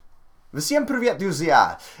Всем привет,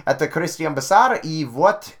 друзья! Это Кристиан Басар и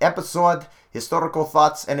вот episode Historical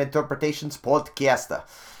Thoughts and Interpretations podcast.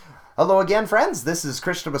 Hello again, friends. This is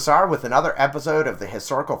Christian Basar with another episode of the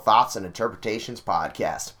Historical Thoughts and Interpretations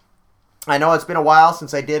podcast. I know it's been a while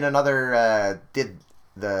since I did the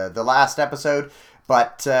last episode,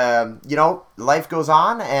 but life goes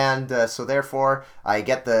on, and so therefore I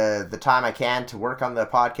get the time I can to work on the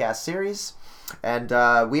podcast series, and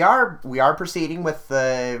we are proceeding with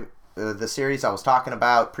the series I was talking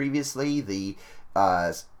about previously, the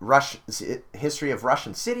History of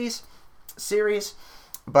Russian Cities series.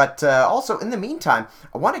 But also, in the meantime,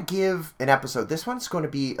 I want to give an episode. This one's going to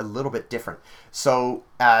be a little bit different. So,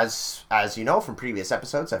 as you know from previous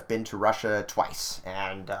episodes, I've been to Russia twice.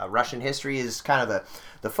 And Russian history is kind of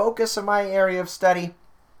the focus of my area of study.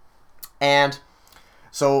 And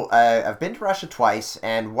so, I've been to Russia twice.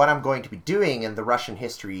 And what I'm going to be doing in the Russian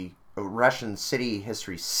City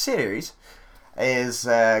History series is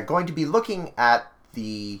going to be looking at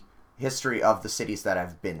the history of the cities that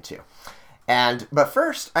I've been to. But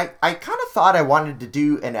first, I kind of thought I wanted to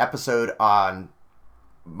do an episode on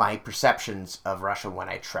my perceptions of Russia when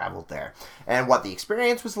I traveled there and what the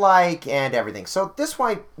experience was like and everything. So this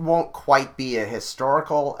one won't quite be a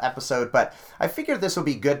historical episode, but I figured this will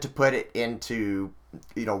be good to put it into,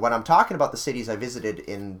 when I'm talking about the cities I visited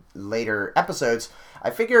in later episodes, I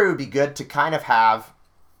figure it would be good to kind of have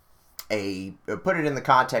put it in the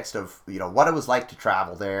context of, what it was like to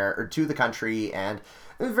travel there or to the country and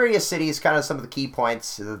the various cities, kind of some of the key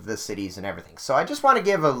points of the cities and everything. So I just want to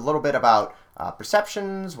give a little bit about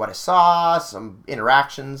perceptions, what I saw, some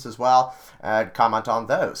interactions as well, comment on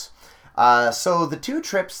those. So the two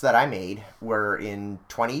trips that I made were in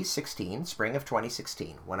 2016, spring of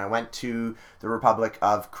 2016, when I went to the Republic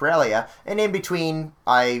of Karelia, and in between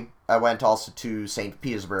I went also to St.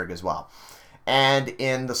 Petersburg as well. And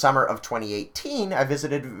in the summer of 2018, I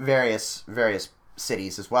visited various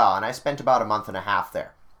cities as well, and I spent about a month and a half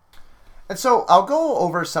there. And so I'll go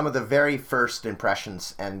over some of the very first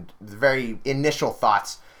impressions and the very initial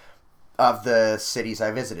thoughts of the cities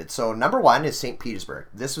I visited. So number one is St. Petersburg.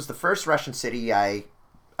 This was the first Russian city I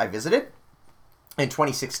visited. In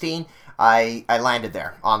 2016, I landed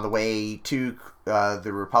there on the way to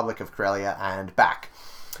the Republic of Karelia and back.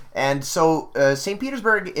 And so St.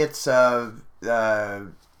 Petersburg, it's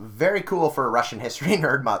very cool for a Russian history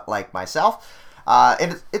nerd like myself.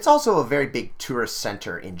 And it's also a very big tourist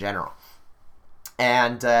center in general.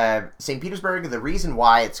 And St. Petersburg, the reason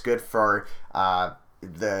why it's good for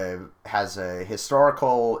has a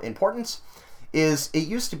historical importance is it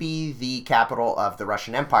used to be the capital of the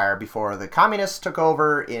Russian Empire before the communists took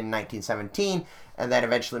over in 1917 and then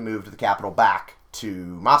eventually moved the capital back to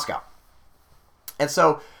Moscow. And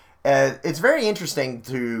so it's very interesting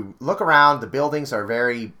to look around.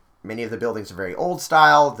 Many of the buildings are very old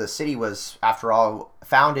style. The city was, after all,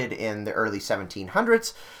 founded in the early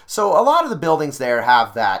 1700s. So a lot of the buildings there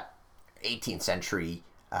have that 18th century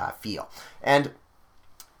feel. And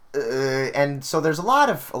so there's a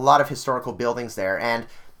lot of historical buildings there. And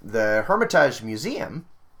the Hermitage Museum,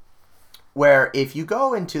 where if you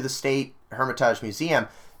go into the State Hermitage Museum,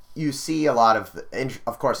 you see a lot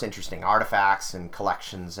of course, interesting artifacts and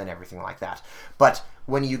collections and everything like that. But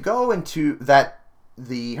when you go into that,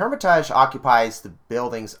 the Hermitage occupies the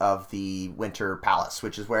buildings of the Winter Palace,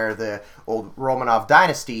 which is where the old Romanov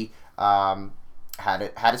dynasty had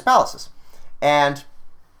its palaces. And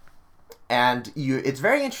it's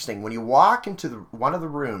very interesting when you walk into one of the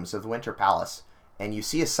rooms of the Winter Palace and you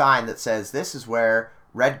see a sign that says this is where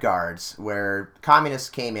Red Guards, where communists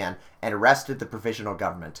came in and arrested the provisional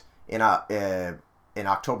government in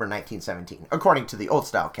October 1917, according to the old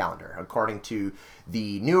style calendar. According to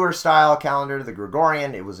the newer style calendar, the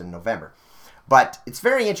Gregorian, it was in November. But it's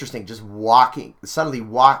very interesting just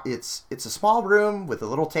it's a small room with a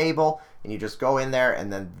little table, and you just go in there,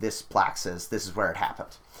 and then this plaque says this is where it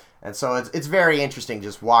happened. And so it's very interesting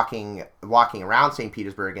just walking around St.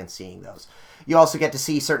 Petersburg and seeing those. You also get to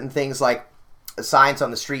see certain things like signs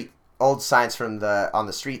on the street, old signs on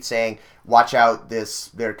the street saying, watch out,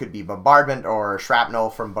 there could be bombardment or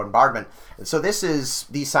shrapnel from bombardment. And so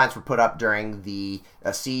these signs were put up during the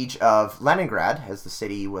siege of Leningrad, as the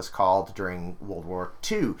city was called during World War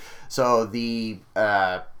II. So the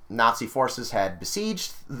Nazi forces had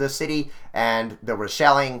besieged the city and there was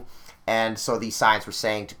shelling, and so these signs were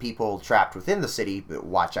saying to people trapped within the city,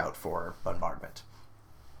 watch out for bombardment.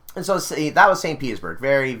 And so that was St. Petersburg.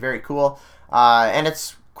 Very, very cool. And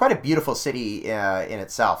it's quite a beautiful city in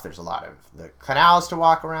itself. There's a lot of the canals to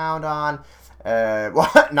walk around on.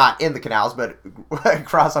 Well, not in the canals, but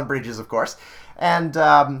cross on bridges, of course. And,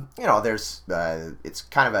 there's it's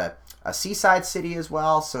kind of a seaside city as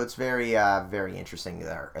well, so it's very very interesting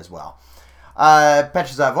there as well.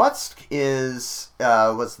 Petrozavodsk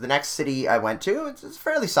was the next city I went to. It's a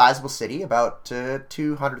fairly sizable city, about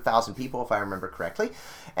 200,000 people, if I remember correctly,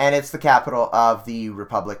 and it's the capital of the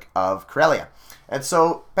Republic of Karelia. And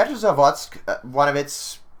so Petrozavodsk, one of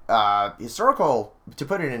its historical, to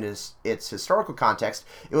put it in its historical context,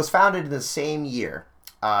 it was founded in the same year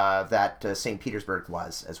that St. Petersburg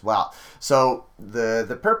was as well. So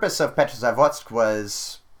the purpose of Petrozavodsk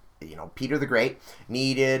was, Peter the Great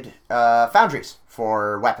needed foundries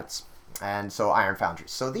for weapons, and so iron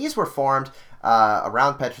foundries. So these were formed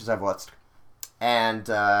around Petrozavodsk, and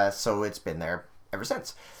so it's been there ever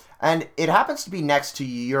since. And it happens to be next to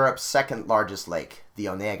Europe's second largest lake, the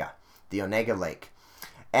Onega Lake.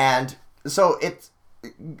 And so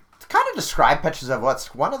to kind of describe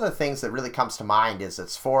Petrozavodsk, one of the things that really comes to mind is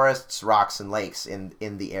its forests, rocks, and lakes in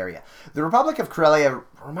the area. The Republic of Karelia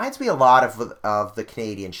reminds me a lot of the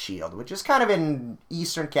Canadian Shield, which is kind of in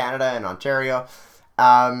eastern Canada and Ontario.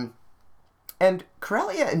 And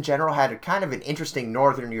Karelia in general had a kind of an interesting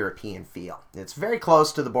northern European feel. It's very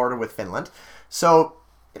close to the border with Finland. So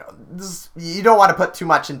you don't want to put too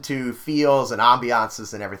much into feels and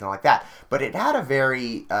ambiances and everything like that, but it had a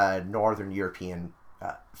very northern European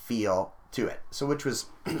feel to it. So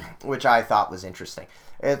which I thought was interesting.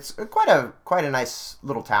 It's quite a nice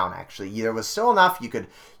little town, actually. There was still enough you could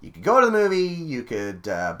go to the movie, you could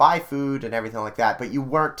buy food and everything like that, but you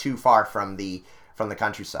weren't too far from the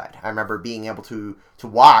countryside. I remember being able to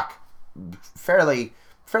walk fairly,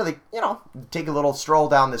 take a little stroll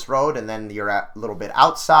down this road, and then you're a little bit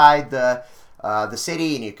outside the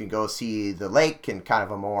city, and you can go see the lake in kind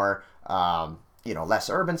of a more less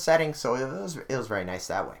urban setting. So it was very nice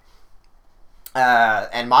that way.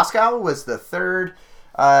 And Moscow was the third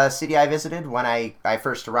city I visited when I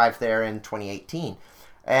first arrived there in 2018.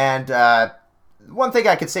 And one thing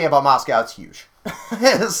I could say about Moscow, it's huge.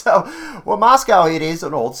 Moscow, it is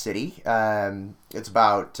an old city. It's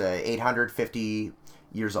about 850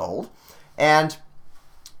 years old,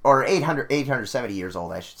 or 870 years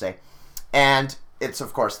old, I should say. And it's,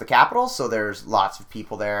 of course, the capital, so there's lots of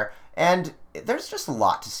people there, and there's just a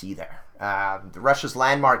lot to see there. Russia's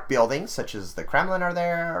landmark buildings, such as the Kremlin, are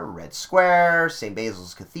there, Red Square, St.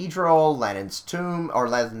 Basil's Cathedral, Lenin's tomb, or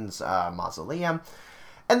Lenin's mausoleum,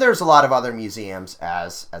 and there's a lot of other museums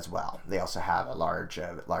as well. They also have a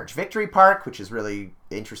large Victory Park, which is really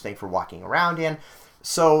interesting for walking around in.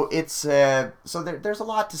 So it's there's a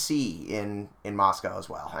lot to see in Moscow as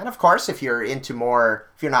well. And of course, if you're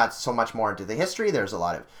not so much more into the history, there's a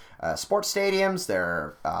lot of sports stadiums.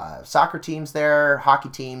 There are soccer teams there, hockey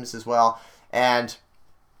teams as well, and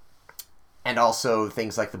also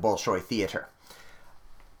things like the Bolshoi Theater.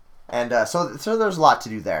 And so there's a lot to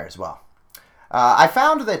do there as well. I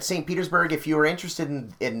found that St. Petersburg, if you were interested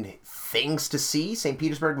in things to see, St.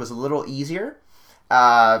 Petersburg was a little easier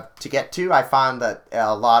to get to. I found that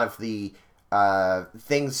a lot of the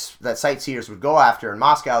things that sightseers would go after in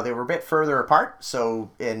Moscow, they were a bit further apart.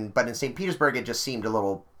 But in St. Petersburg, it just seemed a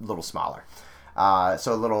little smaller,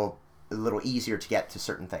 so a little easier to get to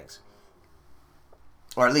certain things,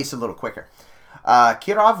 or at least a little quicker.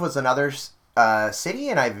 Kirov was another city,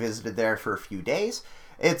 and I visited there for a few days.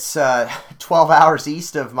 It's 12 hours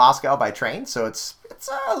east of Moscow by train, so it's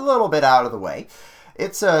a little bit out of the way.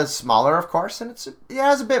 It's smaller, of course, and it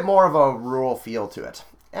has a bit more of a rural feel to it.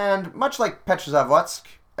 And much like Petrozavodsk,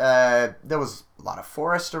 there was a lot of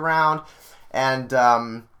forest around, and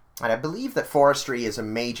I believe that forestry is a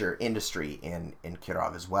major industry in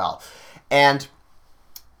Kirov as well. And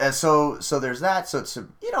so there's that. So it's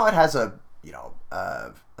it has a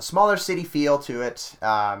smaller city feel to it,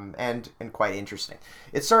 and quite interesting.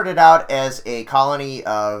 It started out as a colony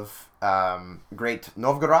of Great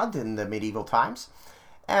Novgorod in the medieval times.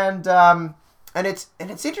 And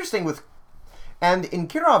it's interesting in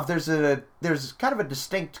Kirov there's kind of a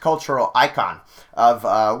distinct cultural icon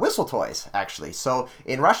of whistle toys, actually. So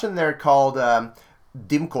in Russian they're called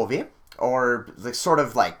dimkovi, or sort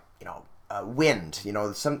of like wind,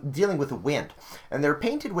 dealing with the wind, and they're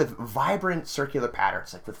painted with vibrant circular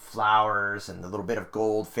patterns, like with flowers and a little bit of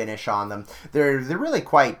gold finish on them. They're really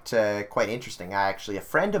quite interesting. A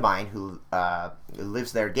friend of mine who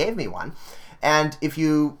lives there gave me one. And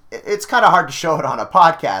it's kind of hard to show it on a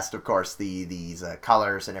podcast, of course, these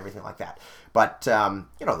colors and everything like that. But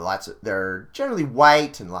they're generally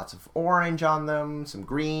white and lots of orange on them, some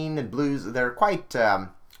green and blues. They're quite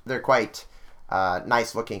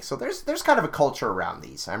nice looking. So there's kind of a culture around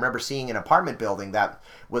these. I remember seeing an apartment building that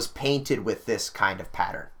was painted with this kind of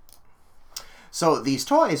pattern. So these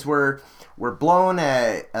toys were blown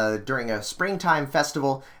during a springtime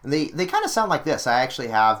festival, and they kind of sound like this. I actually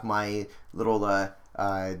have my little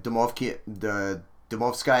Domovskaya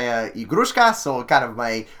Igrushka, so kind of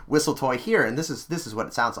my whistle toy here, and this is what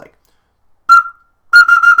it sounds like.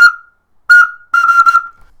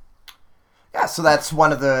 Yeah, so that's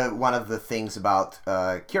one of the things about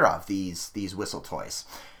Kirov, these whistle toys.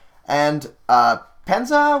 And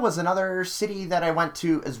Penza was another city that I went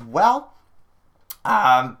to as well.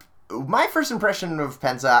 My first impression of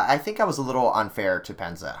Penza, I think I was a little unfair to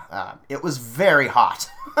Penza. It was very hot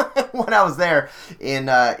when I was there in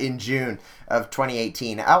June of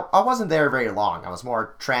 2018. I wasn't there very long. I was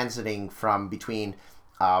more transiting from between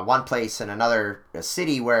one place and another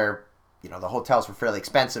city where the hotels were fairly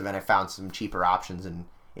expensive, and I found some cheaper options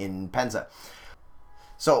in Penza.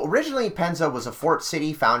 So originally, Penza was a fort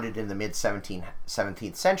city founded in the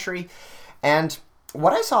mid-17th century, and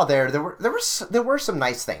what I saw there were some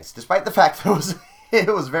nice things, despite the fact that it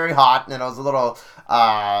was very hot and I was a little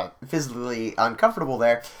physically uncomfortable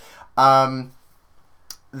there.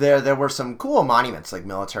 There were some cool monuments, like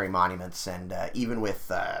military monuments, and even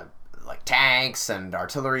with like tanks and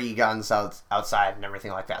artillery guns outside and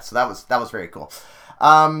everything like that. So that was very cool.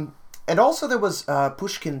 And also there was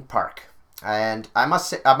Pushkin Park, and I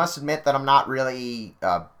must admit that I'm not really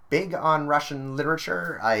big on Russian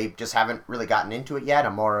literature. I just haven't really gotten into it yet.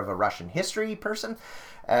 I'm more of a Russian history person,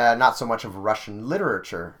 not so much of a Russian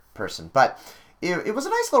literature person. But it was a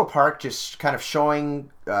nice little park, just kind of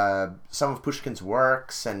showing some of Pushkin's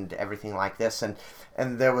works and everything like this. And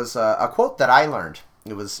there was a quote that I learned.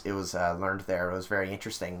 It was learned there. It was very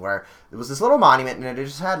interesting, where there was this little monument, and it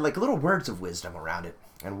just had like little words of wisdom around it.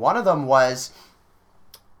 And one of them was,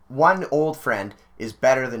 "One old friend is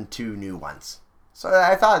better than two new ones." So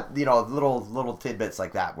I thought, little tidbits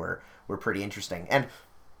like that were pretty interesting. And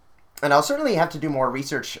I'll certainly have to do more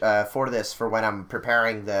research for this for when I'm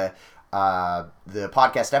preparing the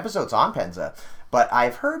podcast episodes on Penza. But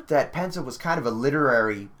I've heard that Penza was kind of a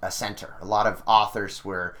literary center. A lot of authors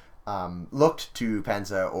were looked to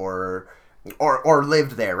Penza or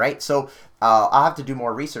lived there, right? So I'll have to do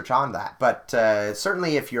more research on that. But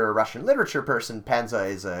certainly, if you're a Russian literature person, Penza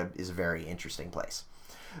is a very interesting place.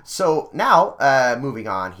 So now, moving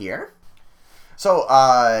on here. So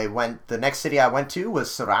the next city I went to was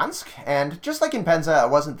Saransk, and just like in Penza, I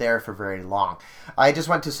wasn't there for very long. I just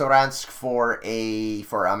went to Saransk for a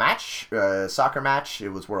match, soccer match. It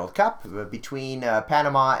was World Cup between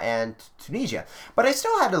Panama and Tunisia. But I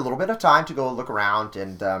still had a little bit of time to go look around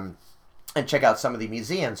and check out some of the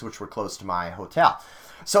museums which were close to my hotel.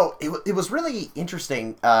 So it was really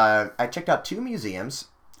interesting. I checked out two museums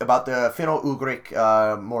about the Finno-Ugric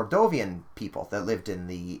Mordovian people that lived in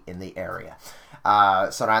the area.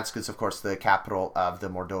 Saransk is, of course, the capital of the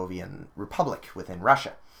Mordovian Republic within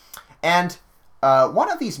Russia. And one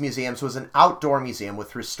of these museums was an outdoor museum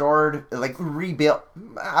with restored, rebuilt,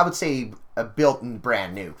 I would say built and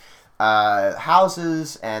brand new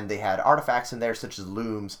houses, and they had artifacts in there such as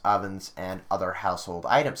looms, ovens, and other household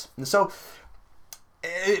items. And so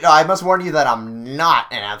I must warn you that I'm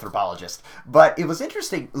not an anthropologist, but it was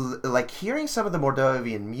interesting, like hearing some of the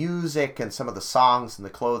Mordovian music and some of the songs and the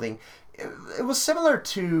clothing. It was similar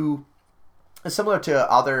to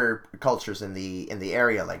other cultures in the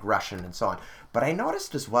area, like Russian and so on. But I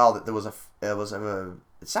noticed as well that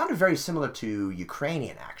it sounded very similar to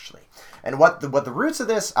Ukrainian, actually. And what the roots of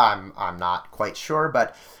this, I'm not quite sure,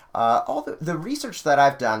 but all the research that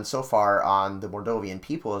I've done so far on the Mordovian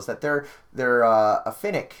people is that they're a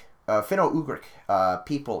Finno-Ugric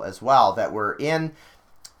people as well, that were in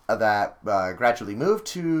that gradually moved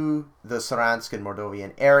to the Saransk and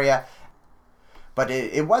Mordovian area. But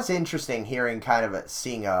it was interesting hearing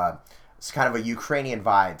seeing a Ukrainian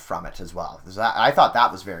vibe from it as well. I thought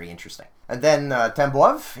that was very interesting. And then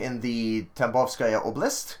Tambov in the Tambovskaya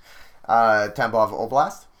Oblast, Tambov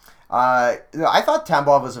Oblast. I thought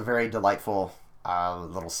Tambov was a very delightful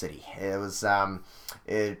little city. It was a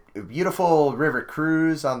beautiful river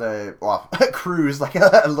cruise on the cruise, like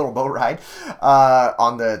a little boat ride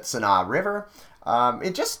on the Tsana River.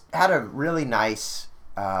 It just had a really nice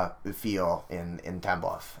feel in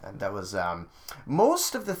Tambov, and that was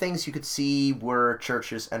most of the things you could see were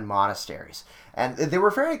churches and monasteries, and they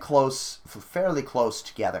were fairly close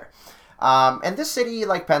together. And this city,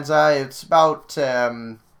 like Penza, it's about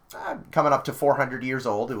coming up to 400 years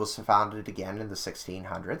old. It was founded again in the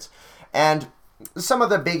 1600s, and some of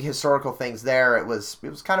the big historical things there, it was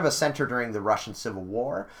kind of a center during the Russian Civil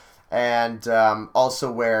War. And also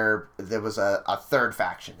where there was a third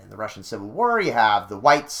faction. In the Russian Civil War, you have the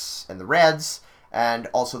Whites and the Reds, and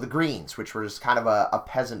also the Greens, which were just kind of a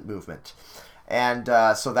peasant movement. and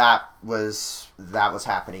so that was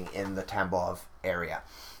happening in the Tambov area.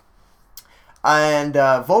 And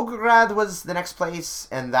Volgograd was the next place,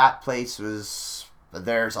 and that place was,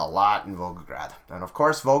 there's a lot in Volgograd. And of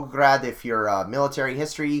course, Volgograd, if you're a military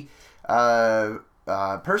history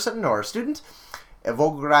person or student,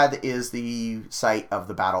 Volgograd is the site of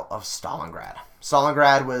the Battle of Stalingrad.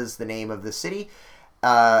 Stalingrad was the name of the city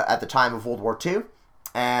at the time of World War II,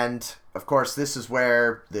 and of course, this is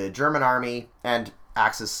where the German army and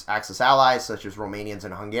Axis allies, such as Romanians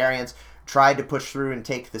and Hungarians, tried to push through and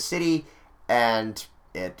take the city, and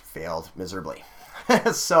it failed miserably.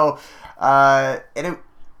 So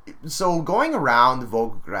going around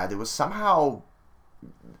Volgograd, it was somehow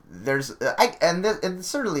and it's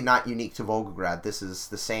certainly not unique to Volgograd. This is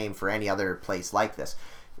the same for any other place like this.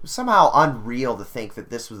 It was somehow unreal to think that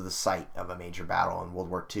this was the site of a major battle in World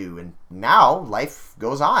War II, and now life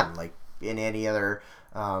goes on like in any other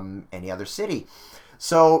city.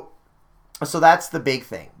 So that's the big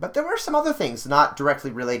thing. But there were some other things not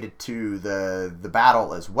directly related to the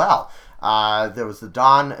battle as well. There was the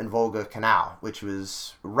Don and Volga Canal, which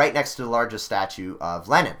was right next to the largest statue of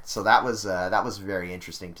Lenin. So that was very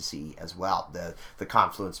interesting to see as well, the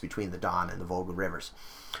confluence between the Don and the Volga rivers.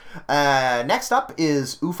 Next up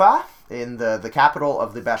is Ufa, in the capital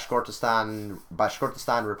of the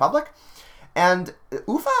Bashkortostan Republic. And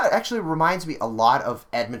Ufa actually reminds me a lot of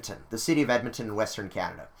Edmonton, the city of Edmonton in Western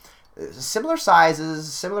Canada. Similar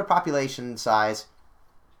sizes, similar population size,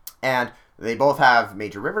 and they both have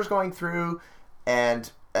major rivers going through,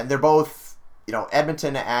 and they're both,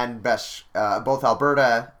 Edmonton and both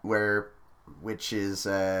Alberta, which is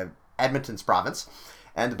Edmonton's province,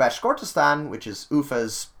 and Bashkortostan, which is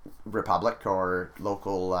Ufa's republic or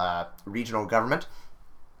local regional government.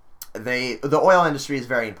 The oil industry is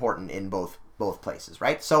very important in both places,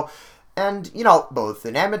 right? So. And, both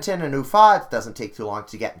in Edmonton and Ufa, it doesn't take too long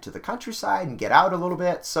to get into the countryside and get out a little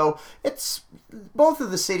bit. So it's both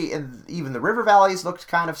of the city and even the river valleys looked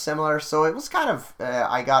kind of similar. So it was kind of,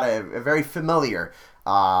 I got a very familiar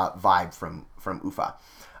vibe from Ufa.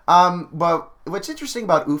 But what's interesting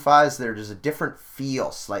about Ufa is there's a different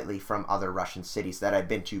feel slightly from other Russian cities that I've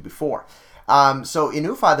been to before. So in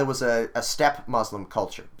Ufa, there was a steppe Muslim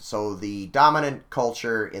culture. So the dominant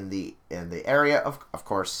culture in the area, of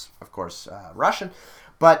course, Russian,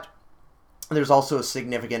 but there's also a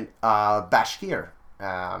significant Bashkir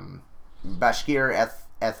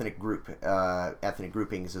ethnic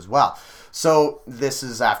groupings as well. So this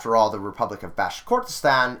is, after all, the Republic of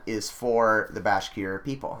Bashkortostan is for the Bashkir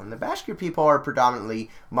people, and the Bashkir people are predominantly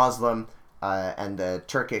Muslim and the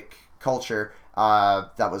Turkic culture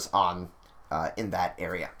that was in that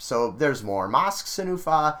area. So there's more mosques in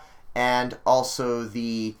Ufa, and also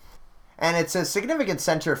and it's a significant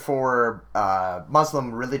center for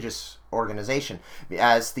Muslim religious organization,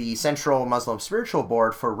 as the Central Muslim Spiritual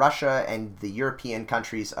Board for Russia and the European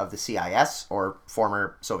countries of the CIS, or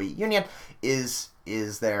former Soviet Union, is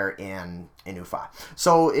there in Ufa.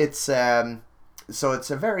 So it's a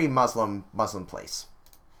very Muslim place.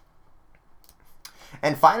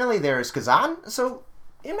 And finally, there's Kazan. So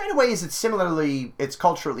in many ways, it's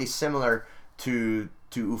culturally similar to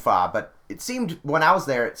Ufa, but when I was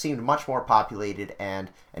there, it seemed much more populated and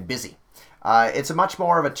busy. It's a much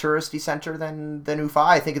more of a touristy center than Ufa.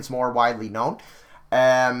 I think it's more widely known.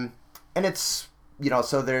 And it's,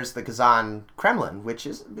 so there's the Kazan Kremlin, which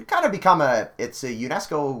is kind of become it's a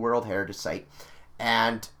UNESCO World Heritage Site.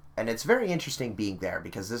 And it's very interesting being there,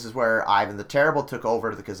 because this is where Ivan the Terrible took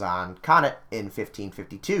over the Kazan Khanate in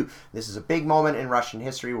 1552. This is a big moment in Russian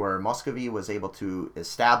history where Muscovy was able to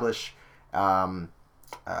establish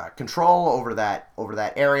control over that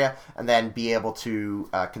area, and then be able to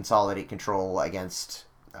consolidate control against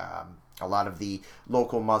a lot of the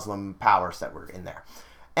local Muslim powers that were in there.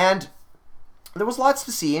 And there was lots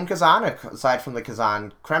to see in Kazan. Aside from the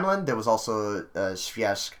Kazan Kremlin, there was also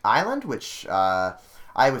Sviazhsk Island, which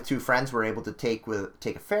I, with two friends, were able to take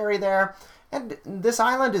a ferry there. And this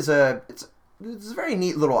island it's a very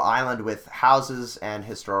neat little island with houses and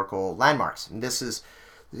historical landmarks. And the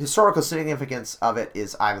historical significance of it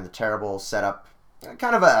is Ivan the Terrible set up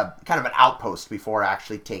kind of an outpost before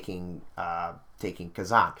actually taking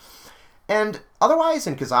Kazan. And otherwise,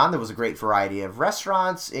 in Kazan, there was a great variety of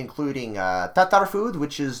restaurants, including Tatar food,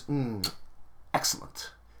 which is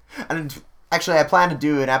excellent. And actually, I plan to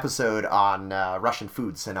do an episode on Russian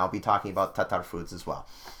foods, and I'll be talking about Tatar foods as well.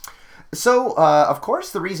 So, of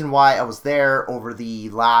course, the reason why I was there over the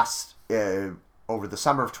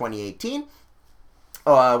summer of 2018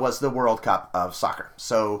 was the World Cup of soccer.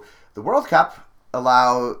 So, the World Cup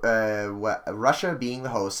allowed Russia being the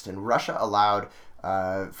host, and Russia allowed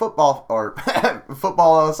football or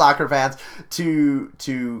football soccer fans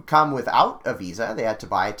to come without a visa. They had to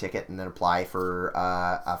buy a ticket and then apply for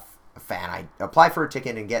apply for a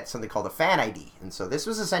ticket and get something called a fan ID. And so this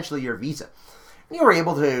was essentially your visa. You were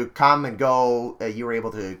able to come and go. You were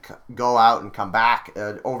able to go out and come back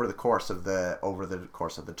over the course of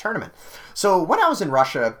the tournament. So when I was in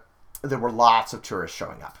Russia, there were lots of tourists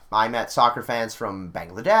showing up. I met soccer fans from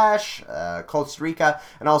Bangladesh, Costa Rica,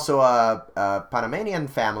 and also a Panamanian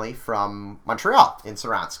family from Montreal in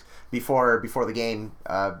Saransk before the game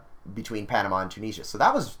between Panama and Tunisia. So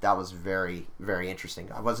that was very, very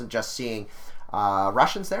interesting. I wasn't just seeing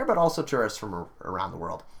Russians there, but also tourists from around the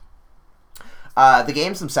world. The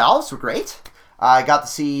games themselves were great. I got to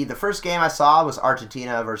see, the first game I saw was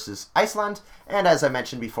Argentina versus Iceland, and as I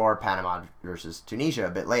mentioned before, Panama versus Tunisia a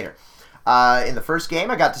bit later. In the first game,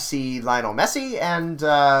 I got to see Lionel Messi, and,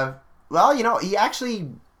 he actually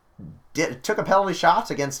took a penalty shot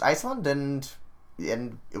against Iceland, and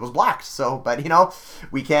it was blocked. So, but,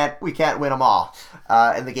 we can't win them all.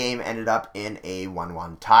 And the game ended up in a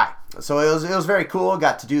 1-1 tie. So it was very cool.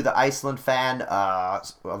 Got to do the Iceland fan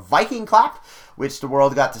Viking clap, which the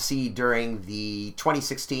world got to see during the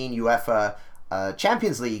 2016 UEFA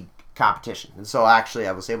Champions League competition. And so actually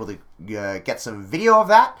I was able to get some video of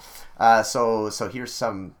that. So here's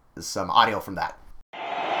some audio from that.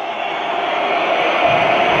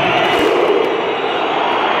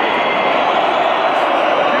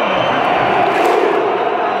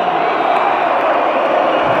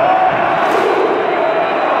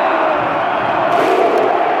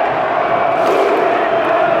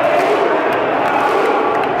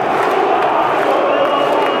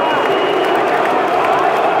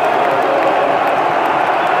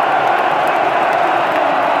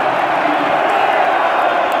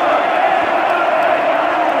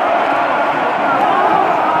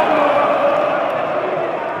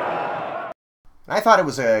 I thought it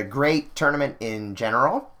was a great tournament in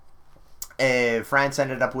general. France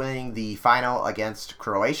ended up winning the final against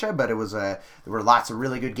Croatia, but there were lots of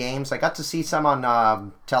really good games. I got to see some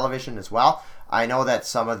on television as well. I know that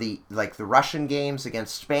some of the Russian games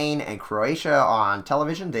against Spain and Croatia on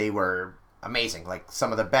television, they were amazing. Like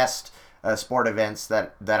some of the best sport events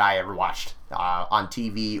that I ever watched on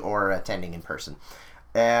TV or attending in person.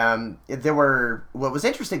 What was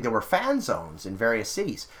interesting, there were fan zones in various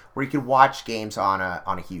cities where you could watch games on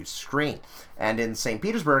a huge screen. And in St.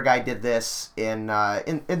 Petersburg, I did this in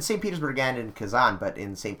St. Petersburg and in Kazan, but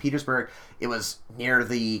in St. Petersburg, it was near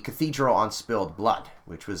the Cathedral on Spilled Blood,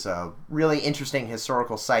 which was a really interesting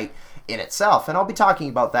historical site in itself. And I'll be talking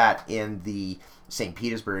about that in the St.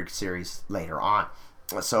 Petersburg series later on.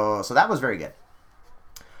 So that was very good.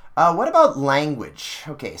 What about language?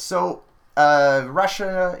 Okay, so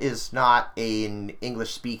Russia is not an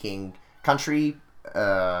English-speaking country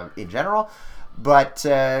in general, but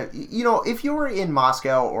if you were in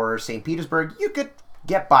Moscow or St. Petersburg, you could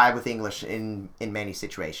get by with English in many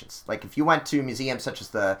situations. Like if you went to museums such as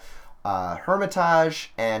the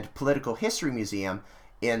Hermitage and Political History Museum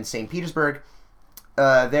in St. Petersburg,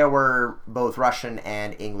 there were both Russian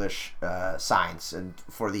and English signs and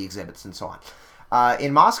for the exhibits and so on.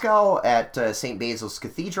 In Moscow, at St. Basil's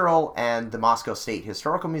Cathedral and the Moscow State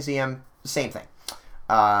Historical Museum, same thing.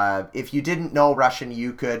 If you didn't know Russian,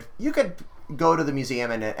 you could go to the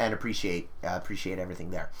museum and appreciate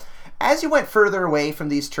everything there. As you went further away from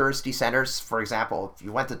these touristy centers, for example, if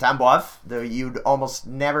you went to Tambov, you'd almost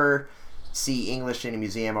never see English in a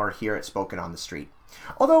museum or hear it spoken on the street.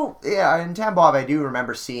 Although, yeah, in Tambov, I do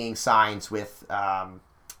remember seeing signs with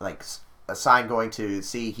like a sign going to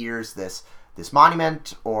see, here's this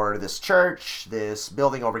monument or this church, this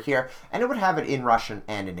building over here, and it would have it in Russian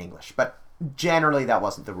and in English. But generally that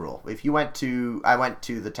wasn't the rule. I went to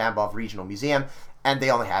the Tambov Regional Museum and they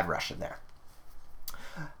only had Russian there.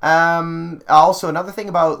 Also, another thing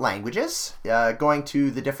about languages, going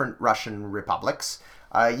to the different Russian republics,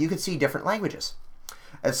 you could see different languages.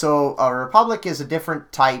 And so a republic is a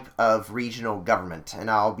different type of regional government, and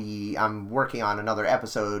I'm working on another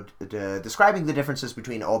episode describing the differences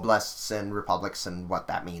between oblasts and republics and what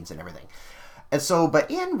that means and everything. And so,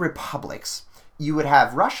 but in republics, you would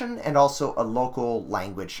have Russian and also a local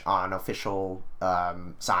language on official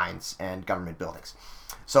signs and government buildings.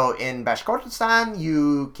 So in Bashkortostan,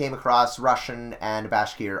 you came across Russian and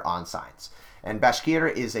Bashkir on signs. And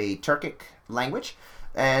Bashkir is a Turkic language,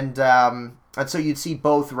 and so you'd see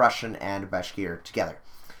both Russian and Bashkir together.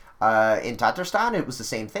 In Tatarstan, it was the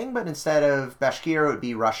same thing, but instead of Bashkir, it would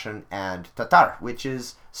be Russian and Tatar, which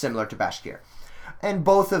is similar to Bashkir. And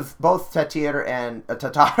both Tatar and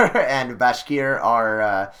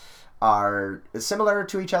Bashkir are similar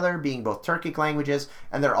to each other, being both Turkic languages,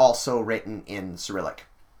 and they're also written in Cyrillic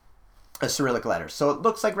letters. So it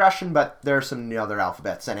looks like Russian, but there are some other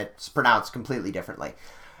alphabets, and it's pronounced completely differently.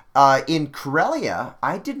 In Karelia,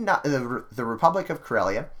 I did not... The Republic of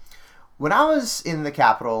Karelia, when I was in the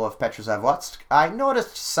capital of Petrozavodsk, I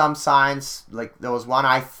noticed some signs. Like, there was one,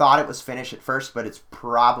 I thought it was Finnish at first, but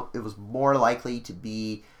it was more likely to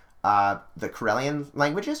be the Karelian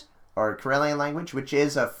languages, or Karelian language, which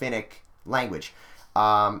is a Finnic language.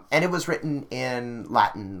 And it was written in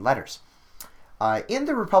Latin letters. In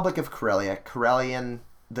the Republic of Karelia,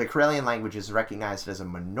 the Karelian language is recognized as a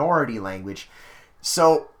minority language,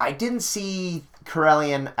 so I didn't see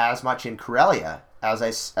Karelian as much in Karelia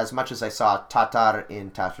as much as I saw Tatar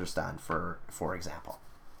in Tatarstan, for example.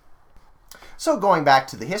 So going back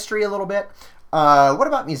to the history a little bit, what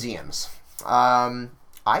about museums?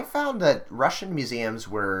 I found that Russian museums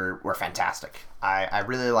were fantastic. I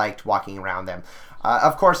really liked walking around them.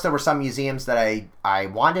 Of course, there were some museums that I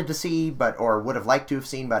wanted to see, or would have liked to have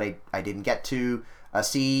seen, but I didn't get to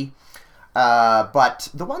see. But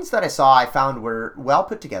the ones that I saw, I found were well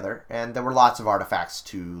put together, and there were lots of artifacts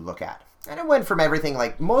to look at. And it went from everything,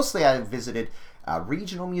 like, mostly I visited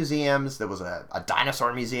regional museums. There was a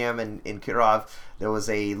dinosaur museum in Kirov. There was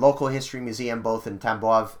a local history museum both in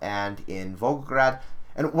Tambov and in Volgograd.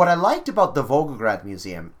 And what I liked about the Volgograd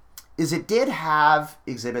Museum is it did have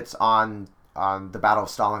exhibits on the Battle of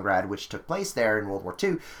Stalingrad, which took place there in World War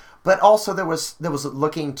II, but also there was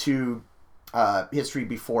looking to history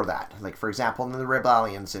before that, like, for example, in the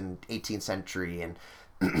rebellions in 18th century and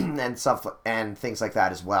and stuff and things like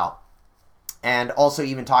that as well. And also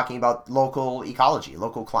even talking about local ecology,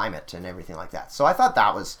 local climate, and everything like that. So I thought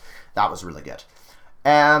that was really good.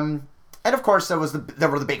 And of course, there were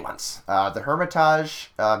the big ones. The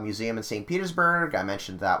Hermitage Museum in St. Petersburg, I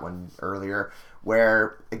mentioned that one earlier,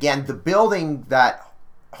 where, again, the building that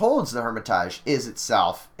holds the Hermitage is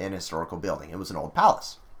itself an historical building. It was an old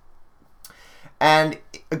palace. And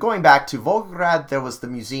going back to Volgograd, there was the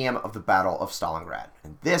Museum of the Battle of Stalingrad.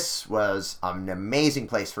 And this was an amazing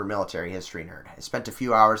place for a military history nerd. I spent a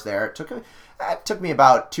few hours there. It took me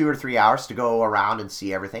about 2 or 3 hours to go around and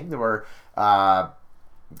see everything. There were...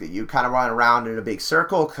 you kind of run around in a big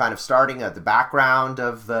circle, kind of starting at the background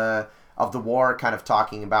of the war, kind of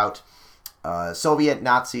talking about Soviet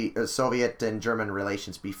and German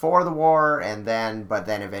relations before the war, but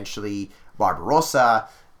then eventually Barbarossa,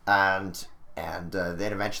 and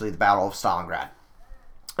then eventually the Battle of Stalingrad.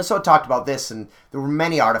 So it talked about this, and there were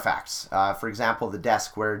many artifacts. For example, the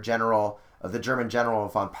desk where the German general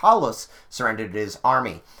von Paulus surrendered his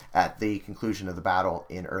army at the conclusion of the battle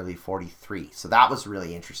in early 43. So that was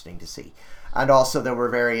really interesting to see. And also there were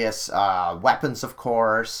various weapons, of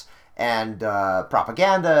course, and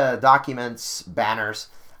propaganda documents, banners.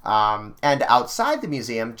 And outside the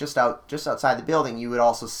museum, just outside the building, you would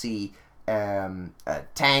also see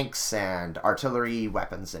tanks and artillery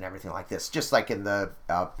weapons and everything like this, just like in the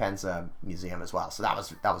Penza Museum as well. So that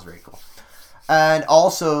was very cool. And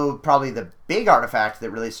also, probably the big artifact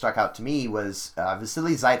that really stuck out to me was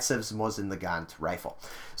Vasily Zaitsev's Mosin Nagant rifle.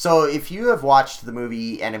 So, if you have watched the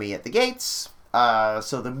movie Enemy at the Gates,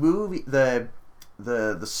 so the movie, the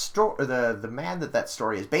man that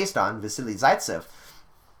story is based on, Vasily Zaitsev,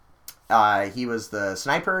 he was the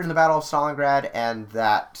sniper in the Battle of Stalingrad, and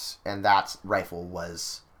that rifle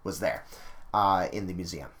was there in the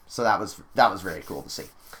museum. So that was very cool to see.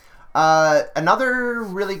 Another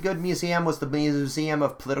really good museum was the Museum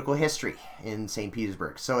of Political History in St.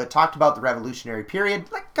 Petersburg. So it talked about the revolutionary period,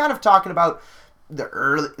 like kind of talking about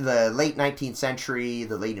the late 19th century,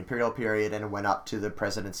 the late imperial period, and it went up to the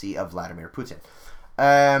presidency of Vladimir Putin.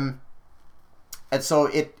 And so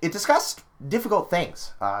it discussed difficult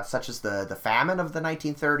things, such as the famine of the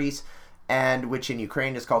 1930s, and which in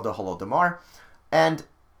Ukraine is called the Holodomor.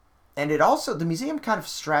 And it also, the museum kind of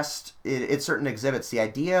stressed in certain exhibits the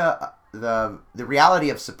idea, the reality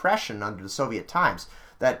of suppression under the Soviet times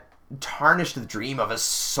that tarnished the dream of a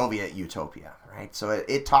Soviet utopia, right? So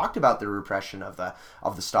it talked about the repression of the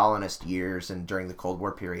Stalinist years and during the Cold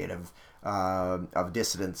War period of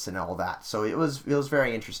dissidents and all that. So it was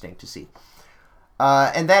very interesting to see.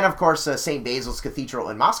 And then, of course, St. Basil's Cathedral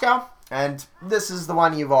in Moscow. And this is the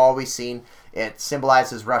one you've always seen. It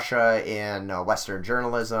symbolizes Russia in Western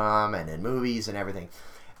journalism and in movies and everything.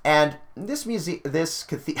 And this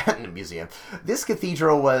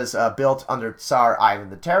cathedral was built under Tsar Ivan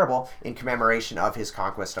the Terrible in commemoration of his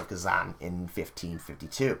conquest of Kazan in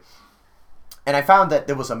 1552. And I found that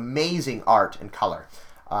there was amazing art and color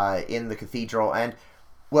in the cathedral. And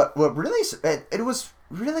what really it was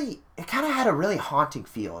really, it kind of had a really haunting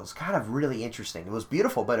feel. It was kind of really interesting. It was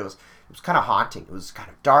beautiful, but it was kind of haunting. It was kind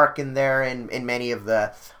of dark in there in many of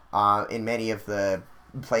the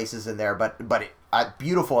places in there, but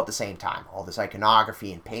beautiful at the same time. All this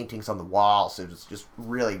iconography and paintings on the walls. It was just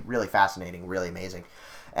really, really fascinating, really amazing.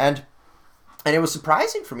 And it was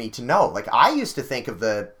surprising for me to know. Like, I used to think of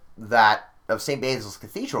St. Basil's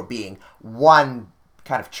Cathedral being one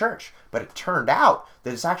kind of church, but it turned out that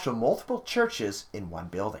there's actually multiple churches in one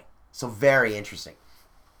building. So very interesting.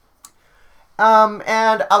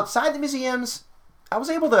 And outside the museums, I was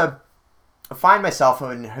able to find myself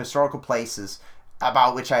in historical places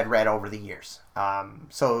about which I had read over the years.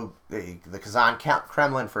 So the Kazan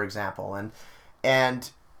Kremlin, for example, and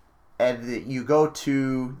you go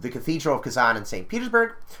to the Cathedral of Kazan in St.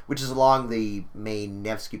 Petersburg, which is along the main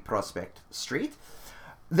Nevsky Prospect Street.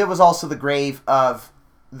 There was also the grave of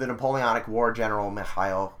the Napoleonic War General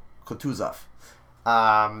Mikhail Kutuzov.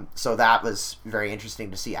 So that was very interesting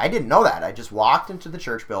to see. I didn't know that. I just walked into the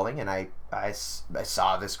church building and I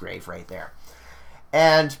saw this grave right there.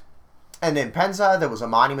 And in Penza, there was a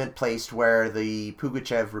monument placed where the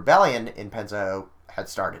Pugachev rebellion in Penza had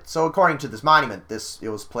started. So according to this monument, it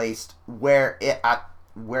was placed where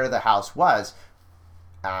the house was,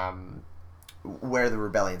 where the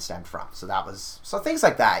rebellion stemmed from. So things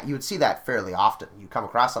like that, you would see that fairly often. You come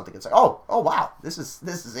across something, it's like, oh wow, this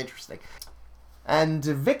is interesting. And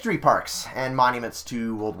victory parks and monuments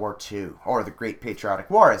to World War II, or the Great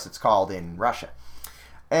Patriotic War, as it's called in Russia.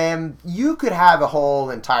 You could have a whole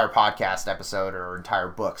entire podcast episode or entire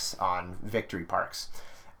books on victory parks.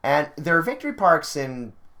 And there are victory parks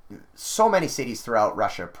in so many cities throughout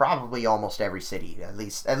Russia, probably almost every city, at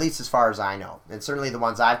least as far as I know. And certainly the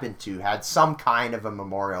ones I've been to had some kind of a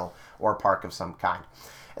memorial or park of some kind.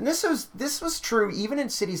 And this was true even in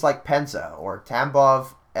cities like Penza or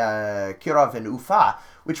Tambov, Kirov, and Ufa,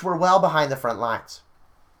 which were well behind the front lines.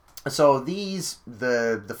 So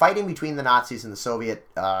the fighting between the Nazis and the Soviet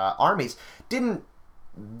armies didn't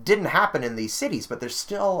happen in these cities, but there's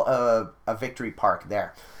still a victory park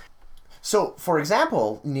there. So, for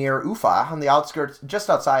example, near Ufa, on the outskirts, just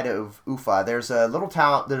outside of Ufa, there's a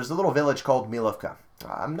little village called Milovka.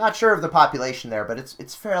 I'm not sure of the population there, but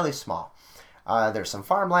it's fairly small. There's some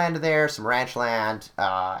farmland there, some ranch land,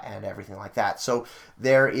 and everything like that. So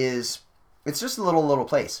it's just a little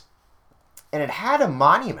place. And it had a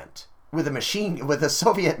monument with a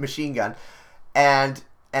Soviet machine gun, and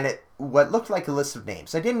what looked like a list of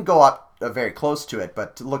names. I didn't go up very close to it,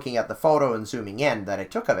 but looking at the photo and zooming in that I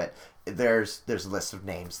took of it, there's a list of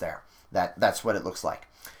names there. That's what it looks like.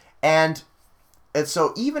 And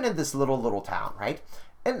so even in this little town, right?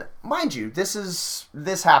 And mind you,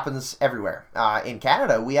 this happens everywhere. In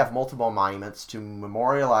Canada, we have multiple monuments to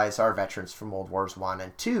memorialize our veterans from World Wars I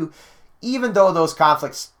and II, even though those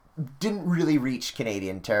conflicts didn't really reach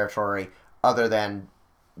Canadian territory, other than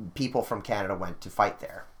people from Canada went to fight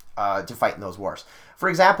there, to fight in those wars. For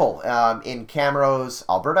example, in Camrose,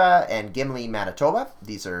 Alberta, and Gimli, Manitoba,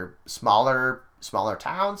 these are smaller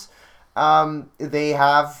towns. They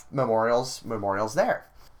have memorials there.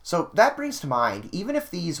 So that brings to mind, even if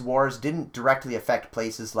these wars didn't directly affect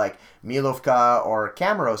places like Milovka or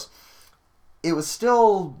Camrose,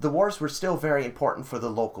 the wars were still very important for the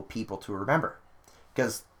local people to remember,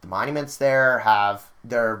 because the monuments there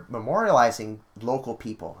they're memorializing local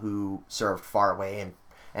people who served far away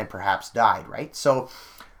and perhaps died, right? So,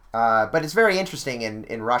 but it's very interesting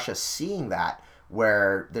in Russia seeing that,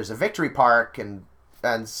 where there's a victory park and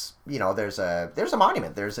there's a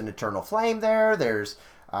monument, there's an eternal flame there, there's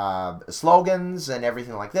slogans and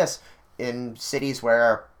everything like this in cities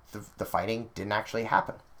where the fighting didn't actually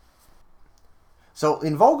happen. So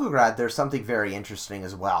in Volgograd, there's something very interesting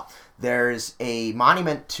as well. There's a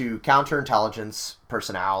monument to counterintelligence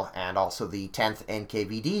personnel and also the 10th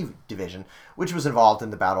NKVD division, which was involved in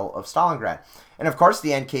the Battle of Stalingrad. And of course, the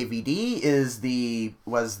NKVD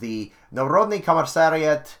was the Narodny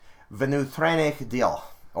Commissariat Внутренних дел,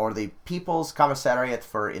 or the People's Commissariat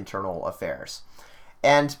for Internal Affairs.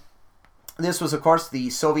 And this was, of course, the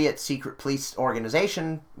Soviet secret police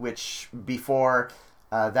organization, which before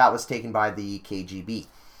that was taken by the KGB.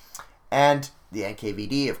 And the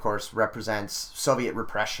NKVD, of course, represents Soviet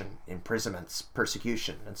repression, imprisonments,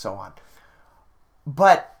 persecution, and so on.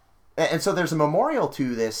 And so there's a memorial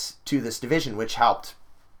to this division, which helped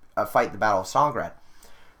fight the Battle of Stalingrad.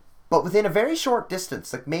 But within a very short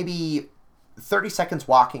distance, like maybe 30 seconds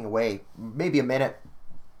walking away, maybe a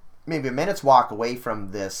minute's walk away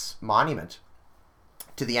from this monument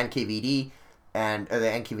to the NKVD and the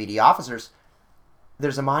NKVD officers,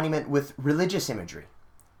 there's a monument with religious imagery.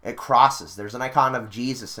 crosses. There's an icon of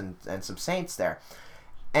Jesus and some saints there,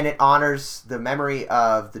 and it honors the memory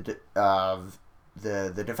of the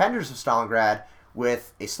defenders of Stalingrad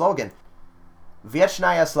with a slogan: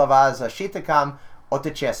 "Viechnaya slava zashitikam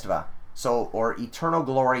Otechества," so, or eternal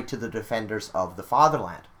glory to the defenders of the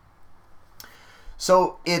fatherland.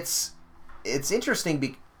 So it's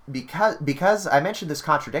interesting because I mentioned this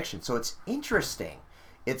contradiction. So it's interesting.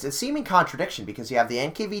 It's a seeming contradiction because you have the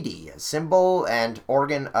NKVD, a symbol and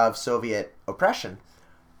organ of Soviet oppression,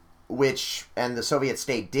 and the Soviet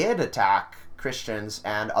state did attack Christians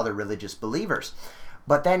and other religious believers.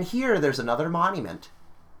 But then here there's another monument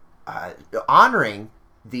honoring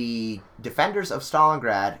the defenders of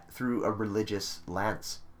Stalingrad through a religious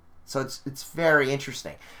lens. So it's very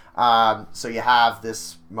interesting. So you have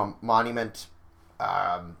this monument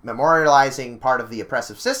memorializing part of the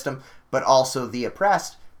oppressive system, but also the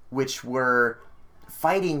oppressed, which were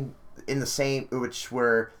fighting which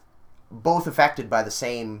were both affected by the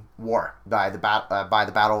same war, by the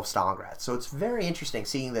Battle of Stalingrad. So it's very interesting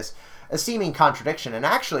seeing this, a seeming contradiction. And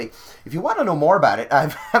actually, if you want to know more about it,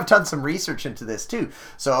 I've done some research into this too.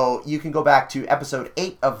 So you can go back to episode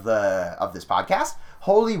 8 of this podcast,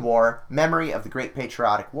 Holy War, Memory of the Great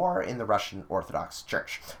Patriotic War in the Russian Orthodox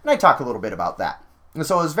Church. And I talk a little bit about that. And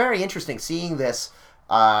so it was very interesting seeing this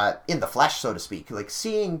in the flesh, so to speak, like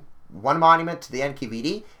seeing one monument to the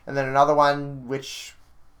NKVD and then another one which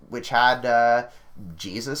had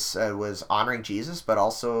Jesus, was honoring Jesus, but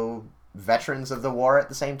also veterans of the war at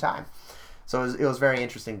the same time. So it was very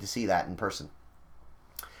interesting to see that in person.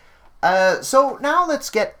 So now let's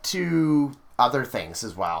get to other things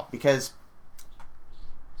as well, because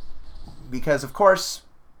of course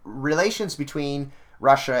relations between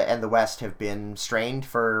Russia and the West have been strained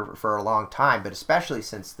for a long time, but especially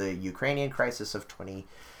since the Ukrainian crisis of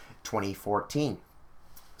 2014.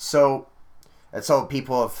 So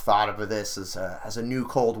people have thought of this as a new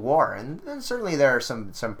Cold War, and certainly there are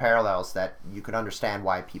some parallels that you could understand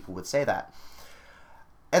why people would say that.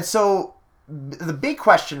 And so the big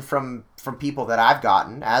question from people that I've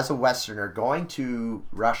gotten as a Westerner going to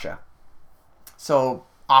Russia, so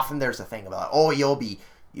often there's a thing about, oh, you'll be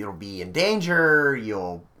in danger,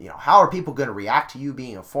 how are people going to react to you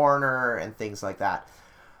being a foreigner and things like that.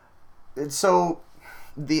 And so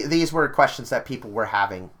these were questions that people were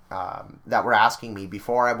having, that were asking me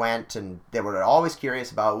before I went, and they were always curious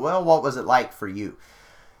about, well, what was it like for you?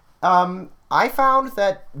 I found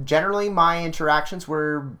that generally my interactions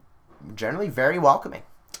were generally very welcoming.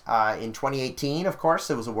 In 2018, of course,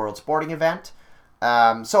 it was a World Sporting event.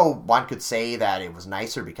 So one could say that it was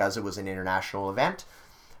nicer because it was an international event.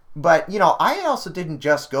 But, I also didn't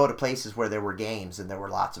just go to places where there were games and there were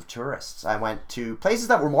lots of tourists. I went to places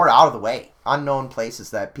that were more out of the way, unknown places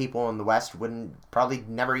that people in the West wouldn't probably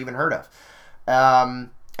never even heard of. And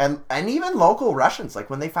even local Russians, like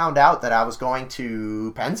when they found out that I was going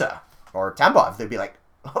to Penza or Tambov, they'd be like,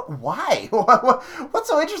 why? What's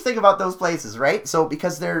so interesting about those places, right? So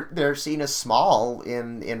because they're seen as small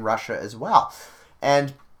in Russia as well.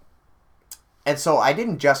 And so I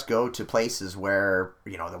didn't just go to places where,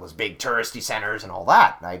 there was big touristy centers and all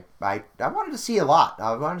that. I wanted to see a lot.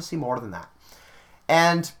 I wanted to see more than that.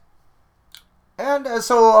 And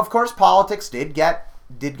so, of course, politics did get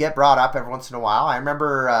brought up every once in a while. I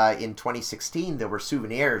remember in 2016 there were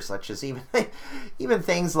souvenirs, such as even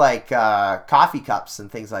things like coffee cups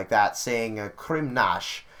and things like that, saying Krym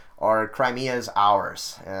nash, or Crimea's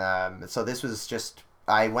ours. So this was just,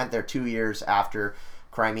 I went there 2 years after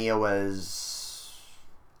Crimea was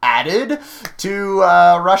added to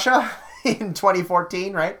Russia in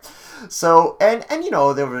 2014, right? So, and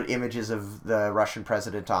there were images of the Russian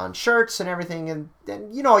president on shirts and everything, and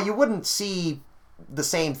you wouldn't see the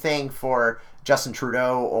same thing for Justin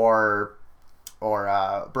Trudeau or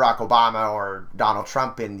Barack Obama or Donald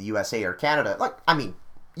Trump in the USA or Canada. Like, I mean,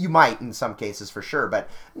 you might in some cases for sure, but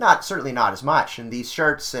certainly not as much. And these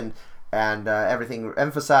shirts and everything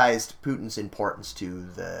emphasized Putin's importance to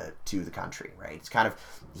the country, right? It's kind of,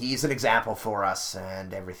 he's an example for us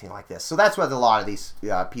and everything like this. So that's what a lot of these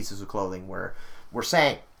pieces of clothing were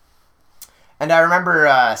saying. And I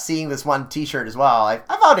remember seeing this one T-shirt as well. I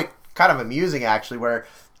found it kind of amusing, actually, where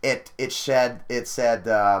it said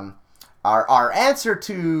our answer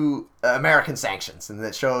to American sanctions, and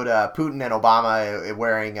it showed Putin and Obama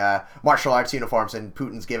wearing martial arts uniforms, and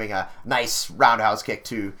Putin's giving a nice roundhouse kick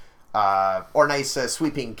to or nice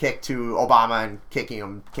sweeping kick to Obama and kicking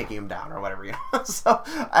him down or whatever, So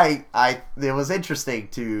it was interesting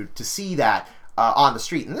to see that on the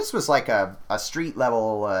street, and this was like a street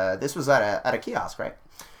level. This was at a kiosk, right?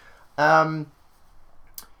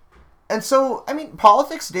 And so, I mean,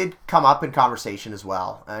 politics did come up in conversation as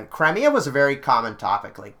well. And Crimea was a very common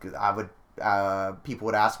topic. Like, people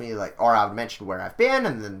would ask me, like, or I would mention where I've been,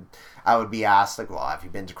 and then I would be asked, like, well, have you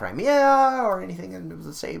been to Crimea or anything? And it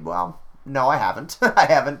would say, well, no, I haven't. I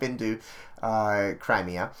haven't been to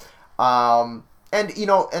Crimea. And, you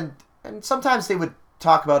know, and sometimes they would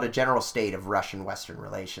talk about a general state of Russian-Western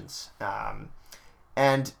relations.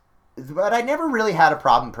 But I never really had a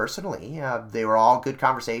problem personally. They were all good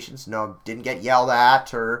conversations. No, didn't get yelled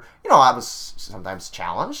at, or, you know, I was sometimes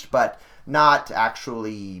challenged, but not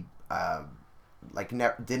actually,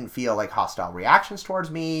 didn't feel like hostile reactions towards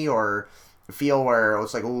me, or feel where it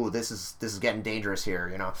was like, oh, this is getting dangerous here,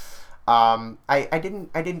 you know. I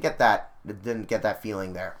didn't get that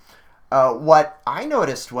feeling there. What I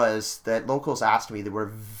noticed was that locals asked me, they were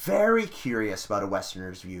very curious about a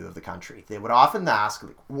Westerner's view of the country. They would often ask,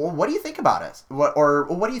 like, well, what do you think about it? What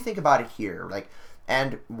do you think about it here? Like,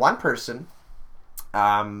 and one person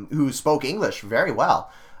who spoke English very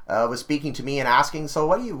well was speaking to me and asking, so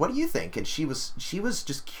what do you think? And she was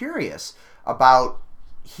just curious about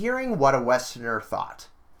hearing what a Westerner thought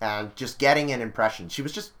and just getting an impression. She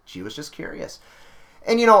was just curious.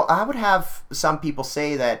 And, you know, I would have some people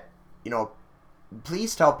say that, you know,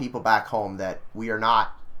 please tell people back home that we are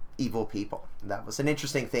not evil people. And that was an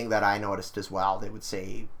interesting thing that I noticed as well. They would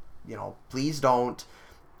say, you know, please don't,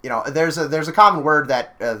 you know, there's a common word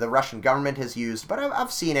that the Russian government has used, but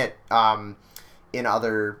I've seen it in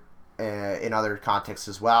other contexts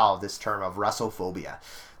as well, this term of Russophobia,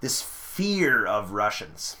 this fear of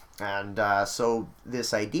Russians. And so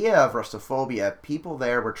this idea of Russophobia, people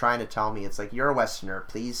there were trying to tell me, it's like, you're a Westerner,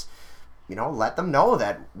 please, you know, let them know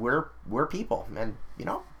that we're people, and, you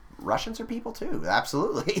know, Russians are people too,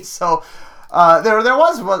 absolutely. So there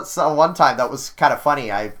was one time that was kind of funny.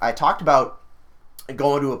 I talked about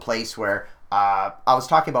going to a place where I was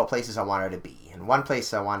talking about places I wanted to be, and one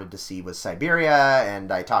place I wanted to see was Siberia, and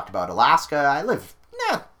I talked about Alaska. I live,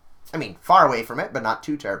 far away from it, but not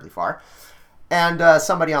too terribly far. And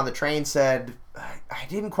somebody on the train said, I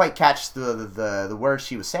didn't quite catch the words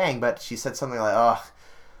she was saying, but she said something like, oh,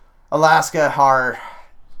 Alaska are,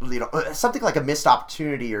 you know, something like a missed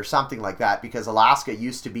opportunity or something like that, because Alaska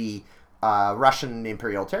used to be Russian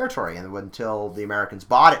imperial territory, and until the Americans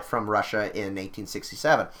bought it from Russia in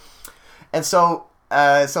 1867. And so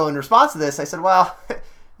in response to this, I said, well,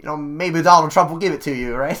 you know, maybe Donald Trump will give it to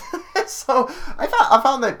you, right? So I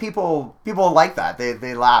found that people liked that.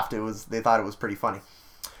 They laughed. They thought it was pretty funny.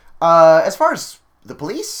 As far as the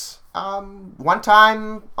police, one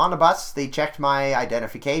time on a bus, they checked my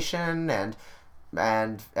identification and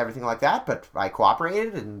everything like that, but I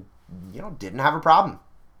cooperated and, you know, didn't have a problem.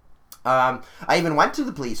 I even went to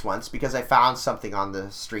the police once because I found something on the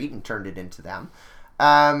street and turned it into them.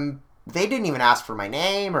 They didn't even ask for my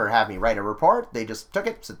name or have me write a report. They just took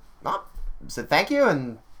it, said thank you,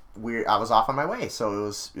 and I was off on my way. So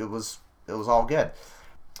it was all good.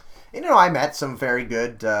 And, you know, I met some very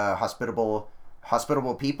good, hospitable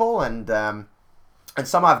people, and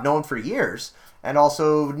some I've known for years, and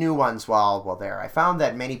also new ones while there. I found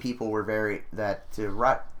that many people were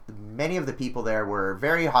many of the people there were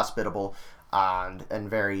very hospitable and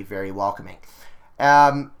very, very welcoming.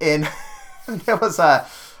 And there was a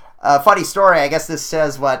funny story. I guess this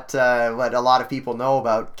says what a lot of people know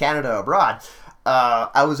about Canada abroad.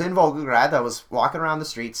 I was in Volgograd. I was walking around the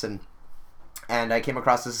streets, and I came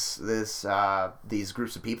across these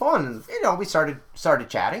groups of people, and, you know, we started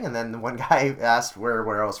chatting, and then one guy asked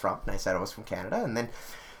where I was from, and I said I was from Canada, and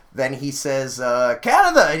then he says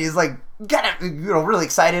Canada, and he's like, really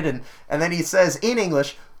excited, and then he says in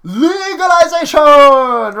English, legalization,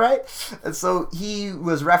 right? And so he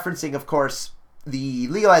was referencing, of course, the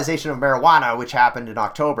legalization of marijuana, which happened in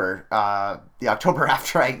October, the October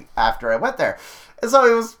after I went there. And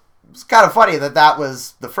so it was kind of funny that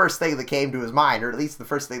was the first thing that came to his mind, or at least the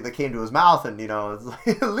first thing that came to his mouth. And, you know, it's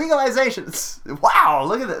like, legalization. Wow,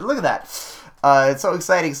 look at that. It's so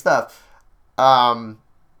exciting stuff. And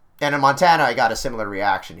in Montana, I got a similar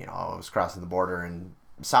reaction. You know, I was crossing the border, and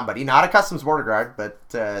somebody, not a customs border guard, but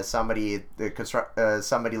somebody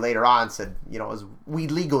later on said, you know, is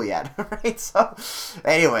weed legal yet? Right? So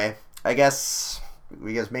anyway, I guess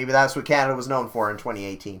maybe that's what Canada was known for in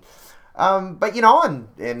 2018. But, you know,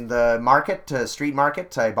 in the market, street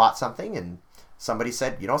market, I bought something, and somebody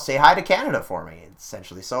said, you know, say hi to Canada for me,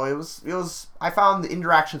 essentially. So it was I found the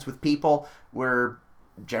interactions with people were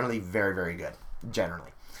generally very, very good,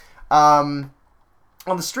 generally.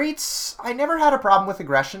 On the streets, I never had a problem with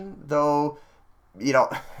aggression, though, you know,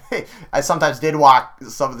 I sometimes did walk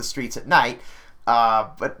some of the streets at night,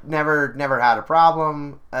 But never had a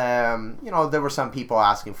problem. There were some people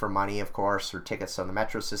asking for money, of course, or tickets on the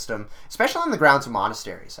metro system, especially on the grounds of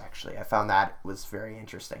monasteries. Actually, I found that was very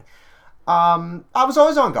interesting. I was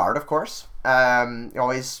always on guard, of course.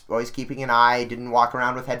 Always keeping an eye. Didn't walk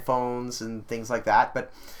around with headphones and things like that.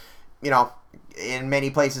 But in many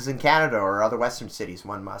places in Canada or other Western cities,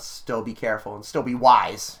 one must still be careful and still be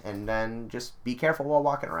wise, and then just be careful while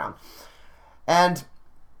walking around. And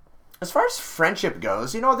as far as friendship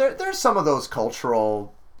goes, there's some of those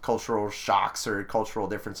cultural shocks or cultural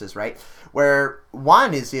differences, right? Where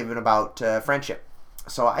one is even about friendship.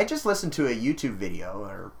 So I just listened to a YouTube video,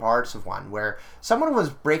 or parts of one, where someone was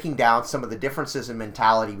breaking down some of the differences in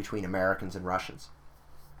mentality between Americans and Russians.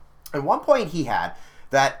 At one point he had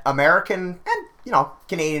that American and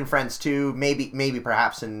Canadian friends too, maybe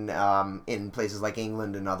perhaps in places like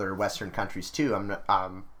England and other Western countries too.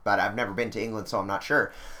 But I've never been to England, so I'm not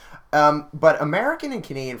sure. But American and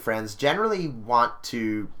Canadian friends generally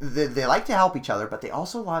they like to help each other, but they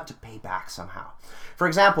also want to pay back somehow. For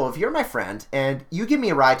example, if you're my friend and you give me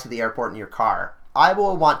a ride to the airport in your car, I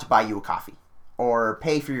will want to buy you a coffee or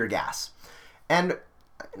pay for your gas. And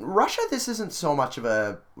in Russia, this isn't so much of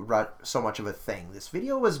a thing. This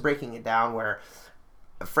video was breaking it down where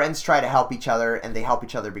friends try to help each other, and they help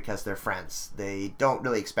each other because they're friends. They don't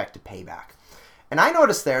really expect to pay back. And I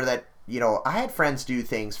noticed there that I had friends do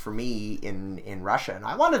things for me in Russia, and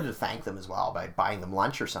I wanted to thank them as well by buying them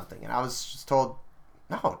lunch or something. And I was just told,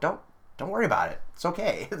 no, don't worry about it. It's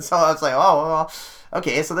okay. And so I was like, oh, well,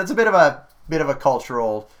 okay. So that's a bit of a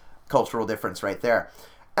cultural difference right there.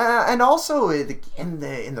 And also in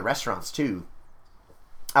the restaurants too,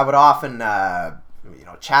 I would often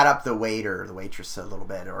chat up the waiter or the waitress a little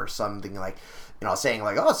bit, or something like, saying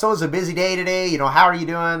like, oh, so it's a busy day today. How are you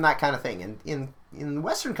doing? That kind of thing. And in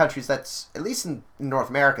Western countries, that's, at least in North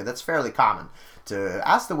America, that's fairly common to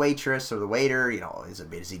ask the waitress or the waiter, is it a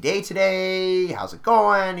busy day today? How's it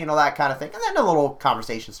going? That kind of thing. And then a little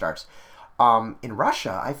conversation starts. In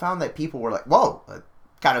Russia, I found that people were like, whoa,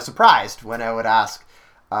 kind of surprised when I would ask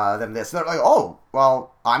them this. They're like, oh,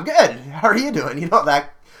 well, I'm good. How are you doing?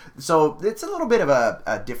 That. So it's a little bit of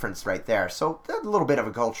a difference right there. So a little bit of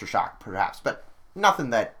a culture shock, perhaps, but nothing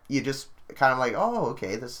that you just kind of like, oh,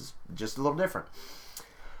 okay, this is just a little different.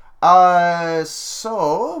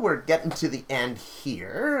 So we're getting to the end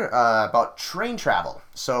here about train travel.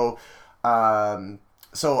 So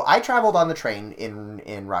I traveled on the train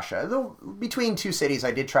in Russia. Though between two cities,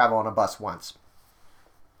 I did travel on a bus once,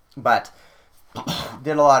 but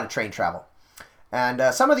did a lot of train travel.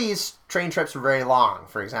 And some of these train trips were very long.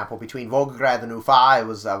 For example, between Volgograd and Ufa, I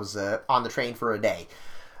was on the train for a day.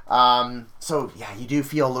 So yeah, you do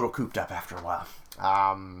feel a little cooped up after a while.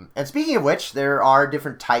 And speaking of which, there are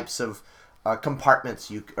different types of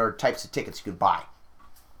compartments or types of tickets you could buy.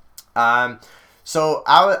 So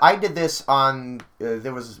I did this on.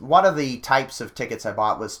 There was one of the types of tickets I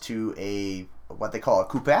bought was to what they call a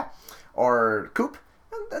coupe or coupe.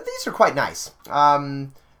 And these are quite nice.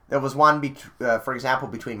 There was one, for example,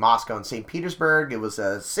 between Moscow and St. Petersburg. It was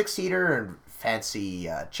a 6-seater and fancy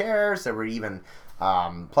chairs. There were even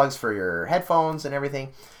plugs for your headphones and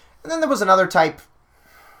everything. And then there was another type.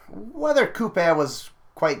 Whether coupe was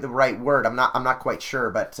quite the right word, I'm not quite sure.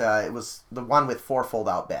 But it was the one with 4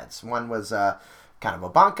 fold-out beds. One was kind of a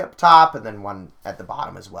bunk up top, and then one at the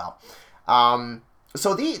bottom as well.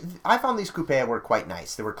 So I found these coupe were quite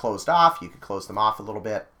nice. They were closed off. You could close them off a little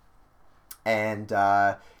bit. And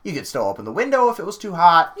you could still open the window if it was too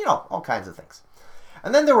hot, all kinds of things.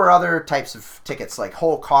 And then there were other types of tickets, like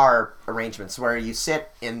whole car arrangements, where you sit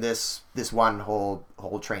in this one whole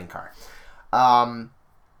train car,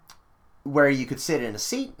 where you could sit in a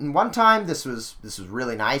seat. And one time this was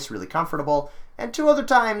really nice, really comfortable, and 2 other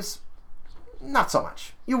times not so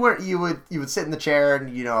much. You would sit in the chair, and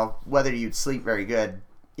whether you'd sleep very good,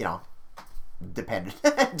 depended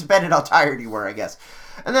how tired you were, I guess.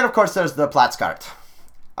 And then, of course, there's the Platskart.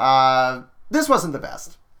 This wasn't the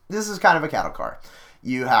best. This is kind of a cattle car.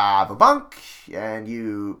 You have a bunk, and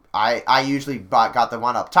I usually got the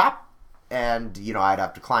one up top, and, I'd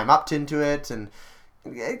have to climb up into it, and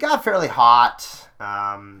it got fairly hot.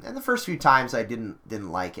 And the first few times I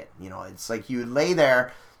didn't like it. It's like you lay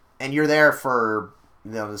there, and you're there for,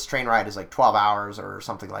 this train ride is like 12 hours or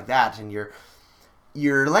something like that, and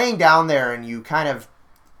you're laying down there, and you kind of,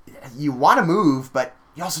 you want to move, but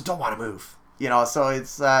you also don't want to move, so it's,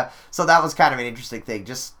 so that was kind of an interesting thing.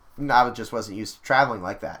 I just wasn't used to traveling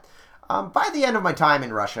like that. By the end of my time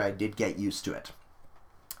in Russia, I did get used to it.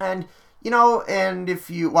 And, and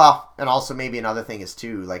and also maybe another thing is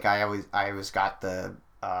too, like I always got the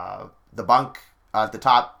bunk at the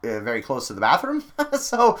top, very close to the bathroom.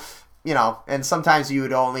 So, and sometimes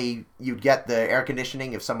you'd get the air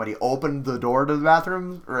conditioning if somebody opened the door to the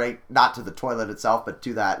bathroom, right? Not to the toilet itself, but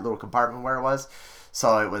to that little compartment where it was.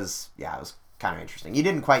 So it was kind of interesting. You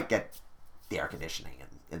didn't quite get the air conditioning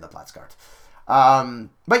in the Platzkart.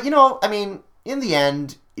 But in the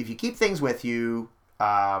end, if you keep things with you,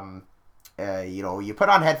 you put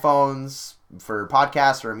on headphones for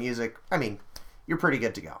podcasts or music, you're pretty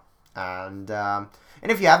good to go. And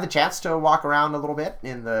if you have the chance to walk around a little bit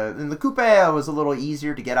in the coupe, it was a little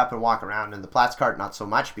easier to get up and walk around. In the Platzkart, not so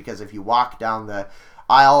much, because if you walk down the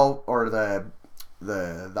aisle or the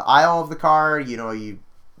aisle of the car, there's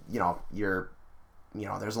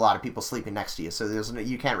a lot of people sleeping next to you, so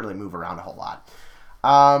you can't really move around a whole lot.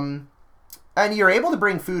 And you're able to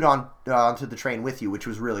bring food onto the train with you, which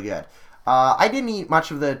was really good. I didn't eat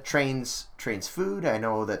much of the train's food. I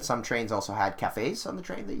know that some trains also had cafes on the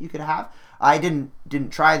train that you could have. I didn't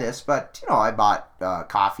try this, but I bought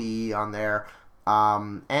coffee on there.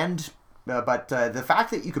 But the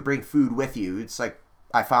fact that you could bring food with you, it's like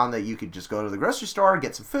I found that you could just go to the grocery store,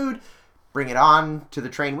 get some food, bring it on to the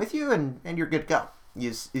train with you, and you're good to go.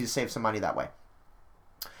 You save some money that way.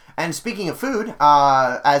 And speaking of food,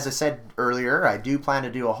 as I said earlier, I do plan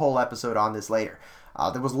to do a whole episode on this later.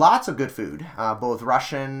 There was lots of good food, both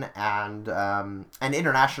Russian and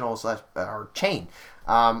international or chain.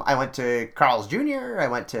 I went to Carl's Jr., I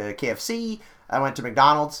went to KFC, I went to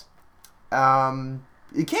McDonald's.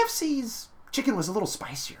 KFC's chicken was a little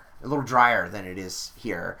spicier, a little drier than it is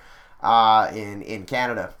here in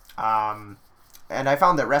Canada. And I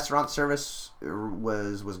found that restaurant service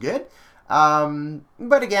was good.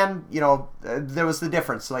 But again, there was the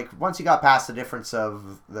difference. Like once you got past the difference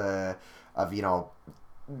of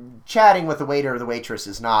chatting with the waiter or the waitress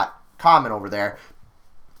is not common over there.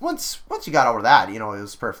 Once you got over that, it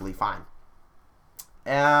was perfectly fine.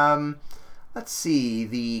 Let's see,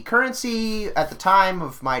 the currency at the time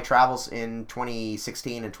of my travels in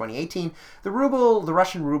 2016 and 2018, the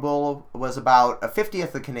Russian ruble was about a 50th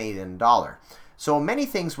of the Canadian dollar. So many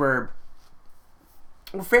things were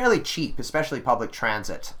fairly cheap, especially public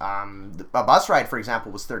transit. A bus ride, for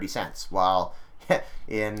example, was 30 cents, while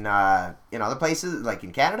in other places, like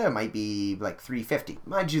in Canada, it might be like $3.50.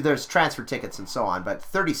 Mind you, there's transfer tickets and so on, but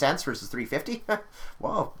 30 cents versus $3.50?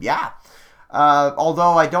 Well, yeah.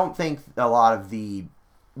 Although I don't think a lot of the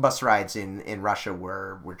bus rides in Russia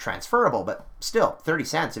were transferable, but still, 30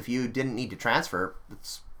 cents, if you didn't need to transfer,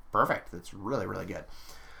 it's perfect. It's really, really good.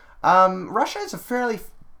 Russia is a fairly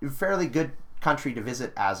good country to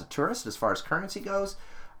visit as a tourist as far as currency goes.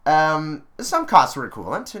 Some costs were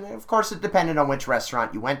equivalent, and of course it depended on which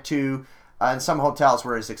restaurant you went to, and some hotels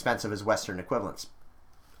were as expensive as Western equivalents.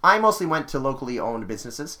 I mostly went to locally owned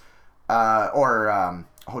businesses or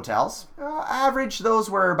hotels. Average, those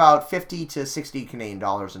were about 50 to 60 Canadian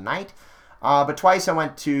dollars a night. But twice I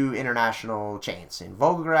went to international chains. In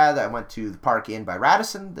Volgograd, I went to the Park Inn by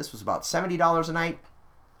Radisson. This was about $70 a night.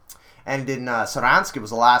 And in Saransk, it was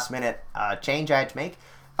a last-minute change I had to make.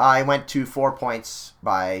 I went to 4 Points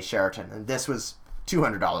by Sheraton, and this was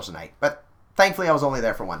 $200 a night. But thankfully, I was only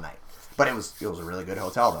there for one night. But it was a really good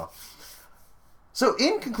hotel, though. So,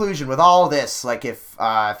 in conclusion, with all of this, like if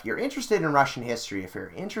you're interested in Russian history, if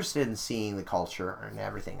you're interested in seeing the culture and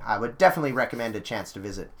everything, I would definitely recommend a chance to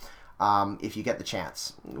visit if you get the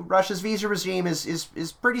chance. Russia's visa regime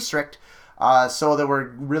is pretty strict. So there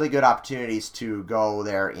were really good opportunities to go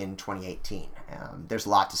there in 2018. There's a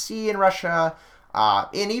lot to see in Russia.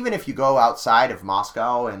 And even if you go outside of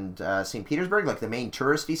Moscow and St. Petersburg, like the main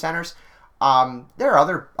touristy centers, there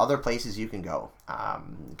are other places you can go.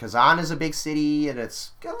 Kazan is a big city, and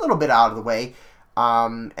it's a little bit out of the way.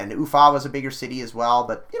 And Ufa was a bigger city as well.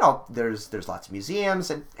 But, there's lots of museums.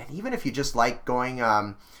 And even if you just like going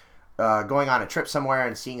on a trip somewhere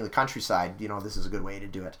and seeing the countryside, this is a good way to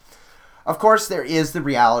do it. Of course, there is the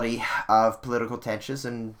reality of political tensions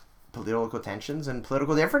and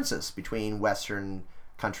political differences between Western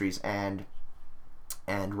countries and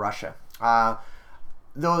Russia.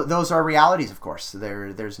 Those are realities, of course.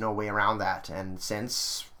 There's no way around that. And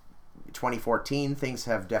since 2014, things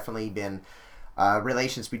have definitely been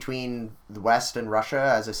relations between the West and Russia,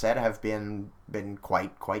 as I said, have been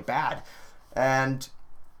quite bad. But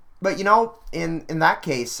in that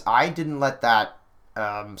case, I didn't let that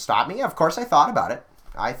stop me. Of course, I thought about it.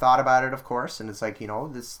 Of course, and it's like,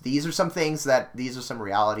 these are some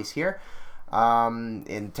realities here,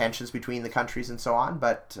 in tensions between the countries and so on.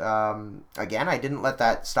 But again, I didn't let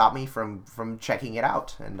that stop me from checking it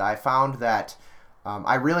out, and I found that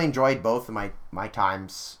I really enjoyed both of my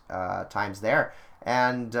times there,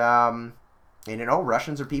 and and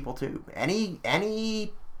Russians are people too.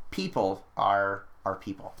 Any people are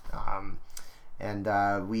people, and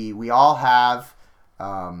we all have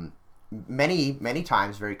many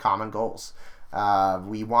times very common goals.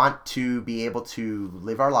 We want to be able to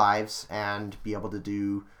live our lives and be able to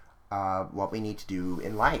do what we need to do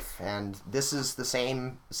in life, and this is the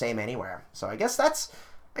same anywhere. So I guess that's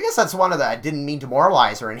one of the. I didn't mean to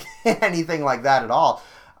moralize or anything like that at all,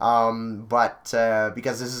 but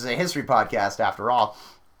because this is a history podcast after all.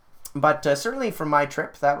 But certainly from my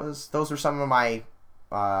trip, those were some of my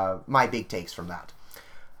my big takes from that.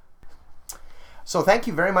 So thank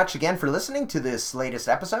you very much again for listening to this latest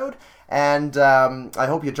episode, and I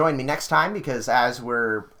hope you join me next time, because as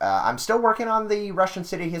I'm still working on the Russian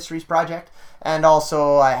City Histories project, and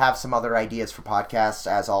also I have some other ideas for podcasts,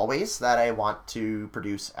 as always, that I want to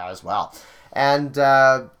produce as well. And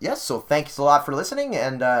yes, so thanks a lot for listening,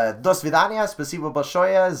 and до свидания, спасибо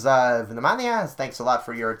большое за внимание. Thanks a lot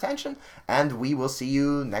for your attention, and we will see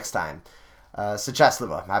you next time.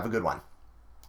 Счастливо. Have a good one.